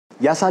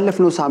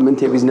ያሳለፍነው ሳምንት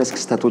የቢዝነስ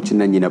ክስተቶች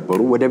እነኚህ ነበሩ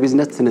ወደ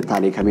ቢዝነስ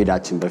ትንታኔ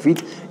ከመሄዳችን በፊት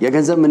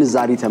የገንዘብ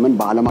ምንዛሪ ተመን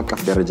በአለም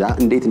አቀፍ ደረጃ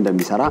እንዴት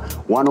እንደሚሰራ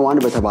ዋን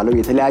በተባለው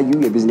የተለያዩ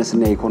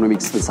የቢዝነስና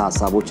የኢኮኖሚክስ ጽንሰ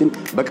ሐሳቦችን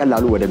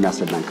በቀላሉ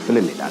ወደሚያስረዳን ክፍል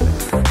እንሄዳለን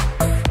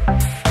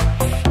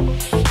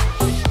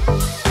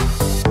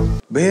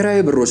ብሔራዊ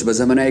ብሮች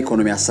በዘመናዊ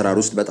ኢኮኖሚ አሰራር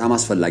ውስጥ በጣም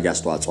አስፈላጊ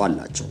አስተዋጽኦ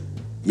አላቸው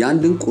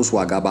ያንድን ቁስ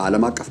ዋጋ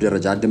በአለም አቀፍ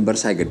ደረጃ ድንበር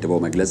ሳይገድበው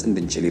መግለጽ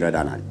እንድንችል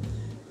ይረዳናል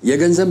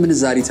የገንዘብ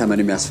ምንዛሪ ተመን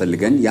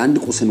የሚያስፈልገን የአንድ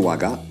ቁስን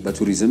ዋጋ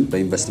በቱሪዝም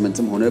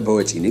በኢንቨስትመንትም ሆነ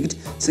በወጪ ንግድ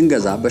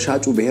ስንገዛ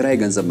በሻጩ ብሔራዊ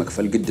ገንዘብ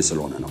መክፈል ግድ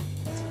ስለሆነ ነው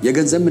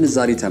የገንዘብ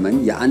ምንዛሪ ተመን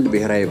የአንድ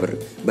ብሔራዊ ብር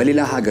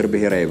በሌላ ሀገር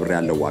ብሔራዊ ብር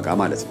ያለው ዋጋ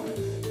ማለት ነው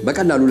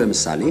በቀላሉ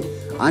ለምሳሌ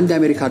አንድ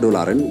አሜሪካ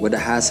ዶላርን ወደ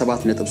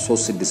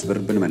 27.36 ብር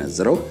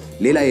ብንመነዝረው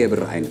ሌላ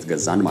የብር አይነት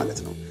ገዛን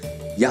ማለት ነው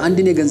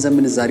የአንድን የገንዘብ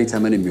ምንዛሪ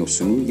ተመን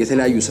የሚወስኑ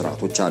የተለያዩ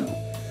ስርዓቶች አሉ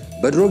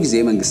በድሮ ጊዜ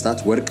መንግስታት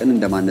ወርቅን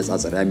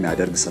እንደማነጻጸሪያ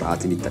የሚያደርግ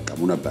ስርዓትን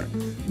ይጠቀሙ ነበር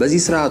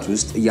በዚህ ስርዓት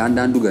ውስጥ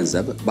ያንዳንዱ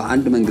ገንዘብ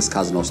በአንድ መንግስት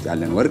ካዝና ውስጥ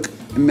ያለን ወርቅ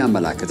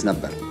የሚያመላክት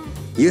ነበር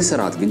ይህ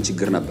ስርዓት ግን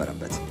ችግር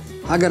ነበረበት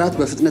ሀገራት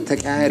በፍጥነት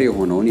ተቀያያሪ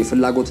የሆነውን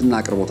የፍላጎትና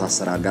አቅርቦት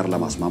አሰራር ጋር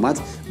ለማስማማት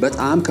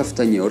በጣም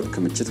ከፍተኛ የወርቅ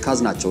ክምችት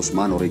ካዝናቸው ውስጥ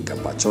ማኖር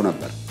ይገባቸው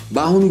ነበር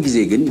በአሁኑ ጊዜ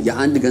ግን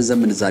የአንድ ገንዘብ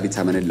ምንዛሪ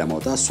ተመንን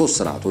ለማውጣት ሶስት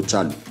ስርዓቶች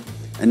አሉ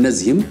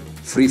እነዚህም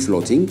ፍሪ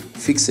ፍሎቲንግ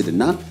ፊክስድ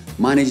እና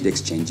ማኔጅድ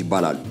ኤክስቼንጅ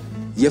ይባላሉ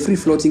የፍሪ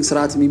ፍሎቲንግ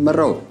ስርዓት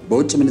የሚመራው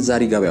በውጭ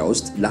ምንዛሪ ገበያ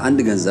ውስጥ ለአንድ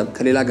ገንዘብ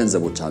ከሌላ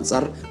ገንዘቦች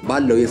አንፃር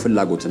ባለው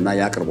የፍላጎትና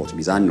የአቅርቦት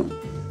ሚዛን ነው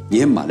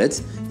ይህም ማለት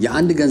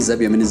የአንድ ገንዘብ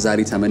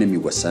የምንዛሪ ተመን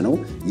የሚወሰነው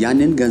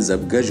ያንን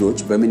ገንዘብ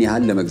ገዢዎች በምን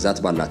ያህል ለመግዛት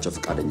ባላቸው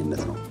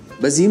ፈቃደኝነት ነው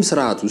በዚህም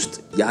ስርዓት ውስጥ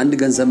የአንድ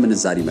ገንዘብ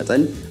ምንዛሪ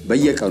መጠን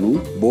በየቀኑ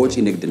በወጪ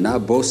ንግድና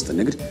በውስጥ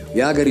ንግድ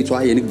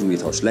የሀገሪቷ የንግድ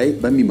ሁኔታዎች ላይ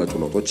በሚመጡ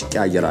ለውጦች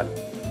ይቀያየራል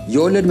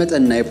የወለድ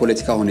መጠንና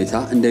የፖለቲካ ሁኔታ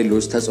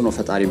እንደሌሎች ተጽዕኖ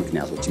ፈጣሪ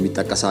ምክንያቶችም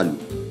ይጠቀሳሉ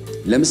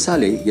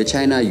ለምሳሌ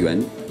የቻይና ዩዋን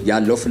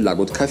ያለው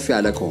ፍላጎት ከፍ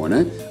ያለ ከሆነ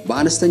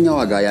በአነስተኛ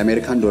ዋጋ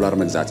የአሜሪካን ዶላር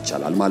መግዛት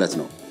ይቻላል ማለት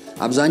ነው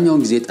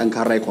አብዛኛውን ጊዜ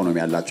ጠንካራ ኢኮኖሚ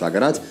ያላቸው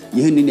ሀገራት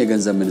ይህንን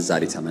የገንዘብ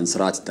ምንዛሪ ተመን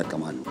ስርዓት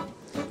ይጠቀማሉ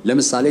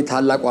ለምሳሌ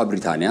ታላቋ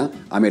ብሪታንያ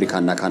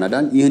አሜሪካና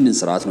ካናዳን ይህንን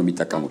ስርዓት ነው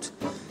የሚጠቀሙት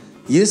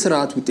ይህ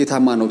ስርዓት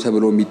ውጤታማ ነው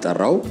ተብሎ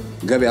የሚጠራው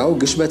ገበያው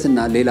ግሽበትና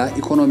ሌላ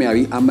ኢኮኖሚያዊ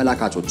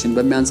አመላካቾችን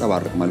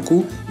በሚያንጸባርቅ መልኩ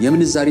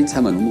የምንዛሪ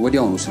ተመኑን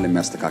ወዲያውኑ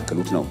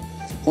ስለሚያስተካክሉት ነው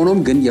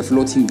ሆኖም ግን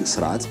የፍሎቲንግ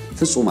ስርዓት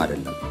ፍጹም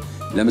አይደለም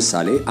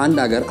ለምሳሌ አንድ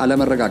ሀገር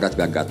አለመረጋጋት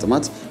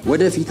ቢያጋጥማት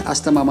ወደፊት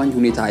አስተማማኝ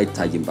ሁኔታ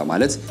አይታይም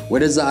በማለት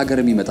ወደዛ ሀገር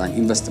የሚመጣን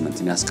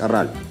ኢንቨስትመንትን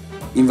ያስቀራል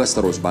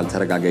ኢንቨስተሮች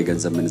ባልተረጋጋ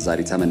የገንዘብ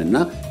ምንዛሪ ተመንና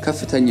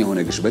ከፍተኛ የሆነ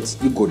ግሽበት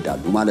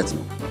ይጎዳሉ ማለት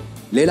ነው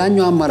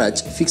ሌላኛው አማራጭ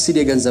ፊክስድ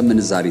የገንዘብ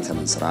ምንዛሪ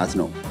ተመን ስርዓት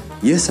ነው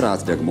ይህ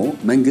ስርዓት ደግሞ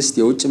መንግስት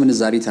የውጭ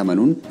ምንዛሪ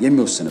ተመኑን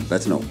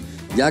የሚወስንበት ነው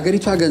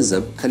የሀገሪቷ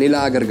ገንዘብ ከሌላ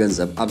ሀገር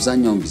ገንዘብ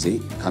አብዛኛውን ጊዜ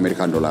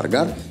ከአሜሪካን ዶላር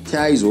ጋር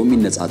ተያይዞ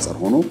የሚነጻጸር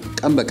ሆኖ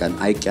ቀን በቀን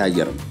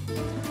አይቀያየርም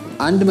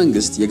አንድ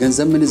መንግስት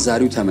የገንዘብ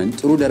ምንዛሪው ተመን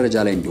ጥሩ ደረጃ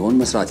ላይ እንዲሆን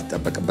መስራት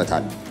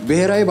ይጠበቅበታል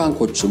ብሔራዊ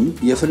ባንኮችም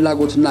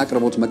የፍላጎትና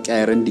አቅርቦት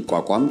መቀያየር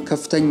እንዲቋቋም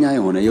ከፍተኛ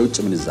የሆነ የውጭ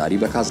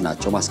ምንዛሪ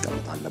በካዝናቸው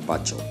ማስቀመጥ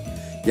አለባቸው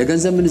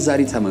የገንዘብ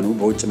ምንዛሪ ተመኑ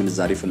በውጭ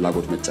ምንዛሪ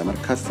ፍላጎት መጨመር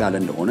ከፍ ያለ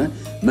እንደሆነ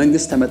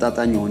መንግስት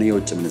ተመጣጣኝ የሆነ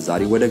የውጭ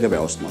ምንዛሪ ወደ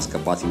ገበያ ውስጥ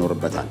ማስገባት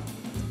ይኖርበታል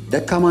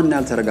ደካማና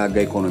ያልተረጋጋ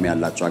ኢኮኖሚ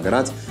ያላቸው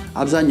ሀገራት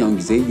አብዛኛውን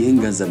ጊዜ ይህን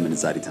ገንዘብ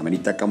ምንዛሪ ተመን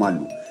ይጠቀማሉ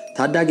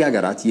ታዳጊ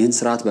ሀገራት ይህን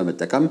ስርዓት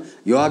በመጠቀም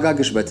የዋጋ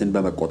ግሽበትን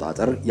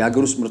በመቆጣጠር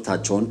የሀገር ውስጥ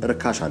ምርታቸውን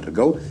ርካሽ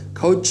አድርገው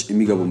ከውጭ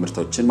የሚገቡ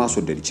ምርቶችን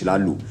ማስወደድ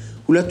ይችላሉ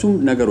ሁለቱም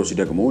ነገሮች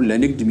ደግሞ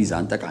ለንግድ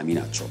ሚዛን ጠቃሚ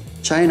ናቸው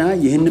ቻይና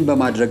ይህንን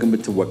በማድረግ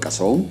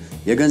የምትወቀሰውም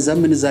የገንዘብ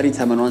ምንዛሪ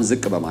ተመኗን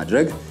ዝቅ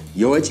በማድረግ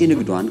የወጪ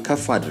ንግዷን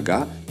ከፍ አድርጋ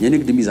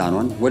የንግድ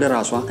ሚዛኗን ወደ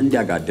ራሷ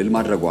እንዲያጋድል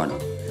ማድረጓ ነው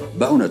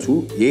በእውነቱ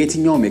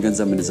የየትኛውም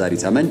የገንዘብ ምንዛሪ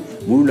ተመን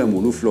ሙሉ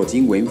ለሙሉ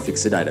ፍሎቲንግ ወይም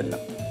ፊክስድ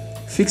አይደለም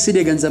ፊክስድ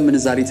የገንዘብ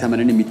ምንዛሪ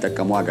ተመንን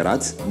የሚጠቀሙ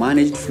ሀገራት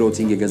ማኔጅድ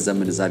ፍሎቲንግ የገንዘብ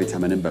ምንዛሪ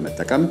ተመንን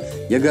በመጠቀም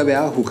የገበያ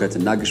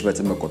ሁከትና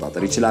ግሽበትን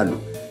መቆጣጠር ይችላሉ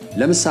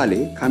ለምሳሌ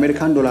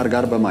ከአሜሪካን ዶላር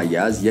ጋር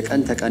በማያያዝ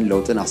የቀን ተቀን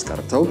ለውጥን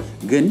አስቀርተው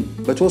ግን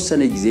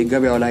በተወሰነ ጊዜ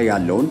ገበያው ላይ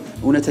ያለውን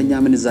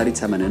እውነተኛ ምንዛሪ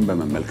ተመንን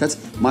በመመልከት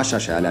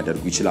ማሻሻያ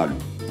ሊያደርጉ ይችላሉ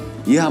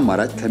ይህ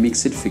አማራጭ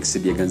ከሚክስድ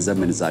ፊክስድ የገንዘብ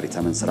ምንዛሪ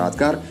ተመን ስርዓት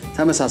ጋር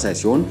ተመሳሳይ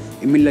ሲሆን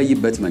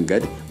የሚለይበት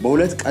መንገድ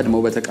በሁለት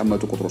ቀድመው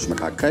በተቀመጡ ቁጥሮች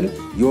መካከል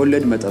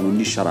የወለድ መጠኑ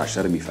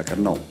እንዲሸራሸር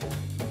የሚፈቅድ ነው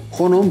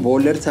ሆኖም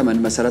በወለድ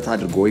ተመን መሰረት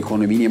አድርጎ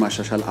ኢኮኖሚን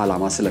የማሻሻል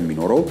ዓላማ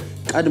ስለሚኖረው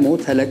ቀድሞ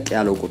ተለቅ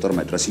ያለው ቁጥር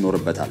መድረስ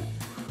ይኖርበታል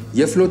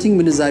የፍሎቲንግ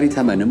ምንዛሪ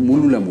ተመንም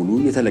ሙሉ ለሙሉ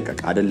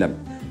የተለቀቀ አይደለም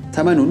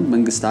ተመኑን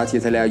መንግስታት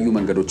የተለያዩ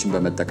መንገዶችን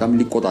በመጠቀም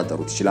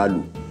ሊቆጣጠሩት ይችላሉ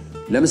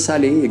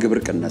ለምሳሌ የግብር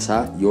ቅነሳ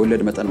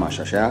የወለድ መጠን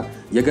ማሻሻያ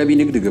የገቢ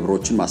ንግድ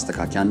ግብሮችን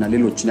ማስተካከያና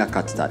ሌሎችን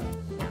ያካትታል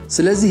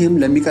ስለዚህም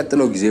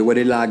ለሚቀጥለው ጊዜ ወደ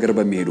ሌላ ሀገር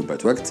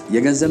በሚሄዱበት ወቅት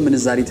የገንዘብ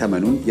ምንዛሪ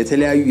ተመኑን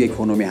የተለያዩ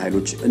የኢኮኖሚ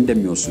ኃይሎች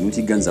እንደሚወስኑት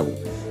ይገንዘቡ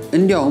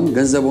እንዲያውም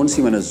ገንዘቡን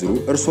ሲመነዝሩ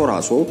እርሶ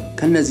ራስዎ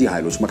ከነዚህ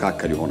ኃይሎች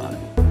መካከል ይሆናሉ